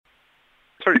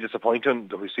It's very disappointing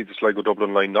that we see the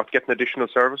Sligo-Dublin line not getting additional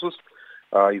services.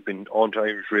 I've been on to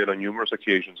Irish Rail on numerous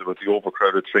occasions about the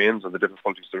overcrowded trains and the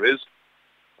difficulties there is.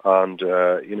 And,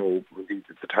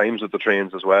 the times of the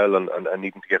trains as well and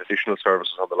needing to get additional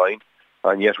services on the line.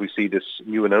 And yet we see this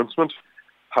new announcement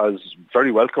has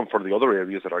very welcome for the other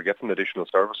areas that are getting additional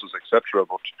services, etc.,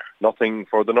 but nothing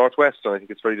for the Northwest, and I think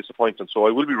it's very disappointing. So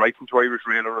I will be writing to Irish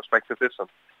Rail in respect of this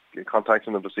and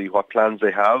contacting them to see what plans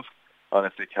they have and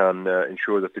if they can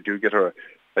ensure that they do get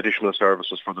additional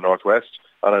services for the Northwest,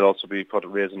 and I'll also be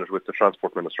raising it with the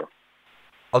Transport Minister.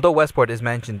 Although Westport is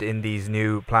mentioned in these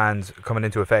new plans coming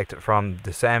into effect from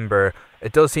December,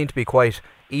 it does seem to be quite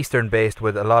eastern-based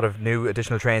with a lot of new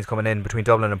additional trains coming in between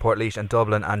Dublin and Portlaoise and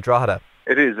Dublin and Drogheda.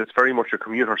 It is. It's very much a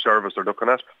commuter service they're looking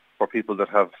at for people that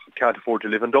can't afford to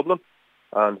live in Dublin,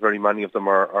 and very many of them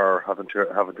are having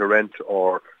to rent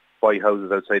or buy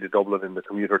houses outside of Dublin in the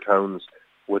commuter towns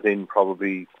within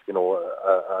probably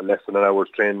a less than an hour's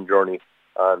train journey,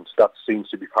 and that seems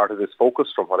to be part of this focus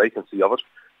from what I can see of it.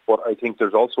 But I think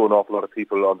there's also an awful lot of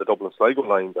people on the Dublin-Sligo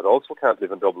line that also can't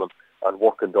live in Dublin and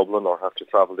work in Dublin or have to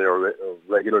travel there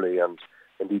regularly, and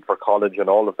indeed for college and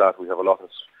all of that we have a lot of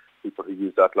people who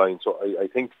use that line. So I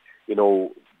think,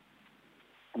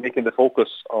 making the focus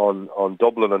on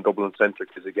Dublin and Dublin-centric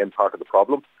is again part of the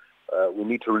problem. We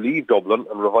need to relieve Dublin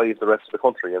and revive the rest of the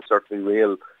country, and certainly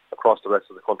rail across the rest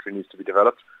of the country needs to be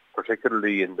developed,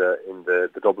 particularly in the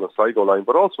Dublin-Sligo line,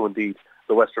 but also indeed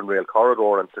the Western Rail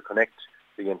corridor, and to connect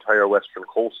the entire western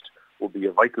coast will be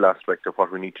a vital aspect of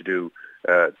what we need to do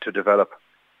to develop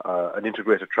an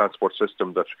integrated transport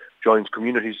system that joins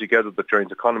communities together, that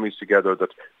joins economies together,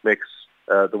 that makes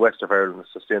the west of Ireland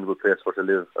a sustainable place for to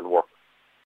live and work.